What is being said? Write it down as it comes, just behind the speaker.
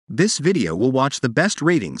This video will watch the best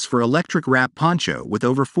ratings for electric wrap poncho with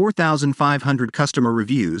over 4,500 customer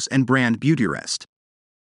reviews and brand Beautyrest.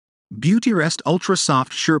 Beautyrest Ultra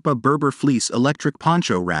Soft Sherpa Berber Fleece Electric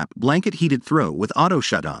Poncho Wrap Blanket Heated Throw with Auto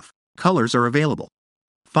Shutoff. Colors are available.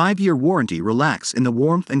 5-year warranty. Relax in the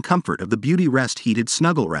warmth and comfort of the Beautyrest Heated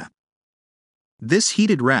Snuggle Wrap. This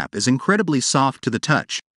heated wrap is incredibly soft to the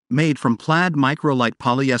touch, made from Plaid microlight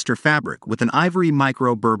polyester fabric with an ivory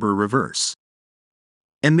micro Berber reverse.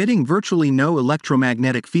 Emitting virtually no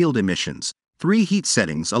electromagnetic field emissions, 3 heat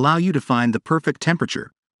settings allow you to find the perfect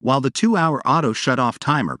temperature, while the 2-hour auto shut-off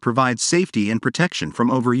timer provides safety and protection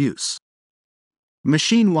from overuse.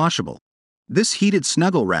 Machine washable. This heated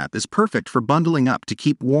snuggle wrap is perfect for bundling up to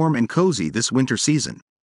keep warm and cozy this winter season.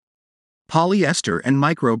 Polyester and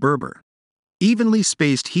micro Berber. Evenly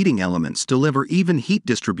spaced heating elements deliver even heat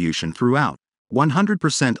distribution throughout,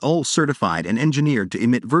 100% UL certified and engineered to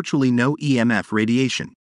emit virtually no EMF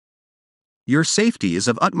radiation. Your safety is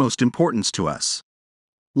of utmost importance to us.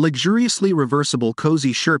 Luxuriously reversible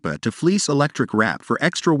cozy Sherpa to fleece electric wrap for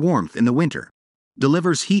extra warmth in the winter.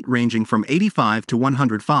 Delivers heat ranging from 85 to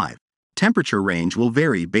 105. Temperature range will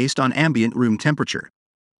vary based on ambient room temperature.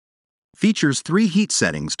 Features 3 heat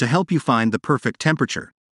settings to help you find the perfect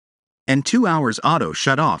temperature. And 2 hours auto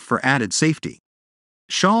shut off for added safety.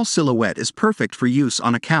 Shawl silhouette is perfect for use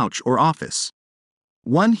on a couch or office.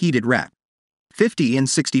 1 heated wrap. 50 in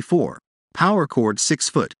 64. Power cord 6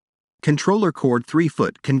 foot. Controller cord 3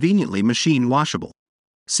 foot. Conveniently machine washable.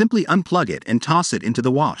 Simply unplug it and toss it into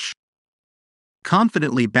the wash.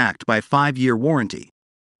 Confidently backed by 5-year warranty.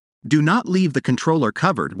 Do not leave the controller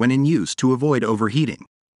covered when in use to avoid overheating.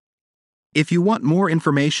 If you want more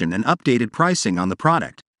information and updated pricing on the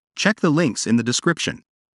product, check the links in the description.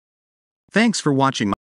 Thanks for watching.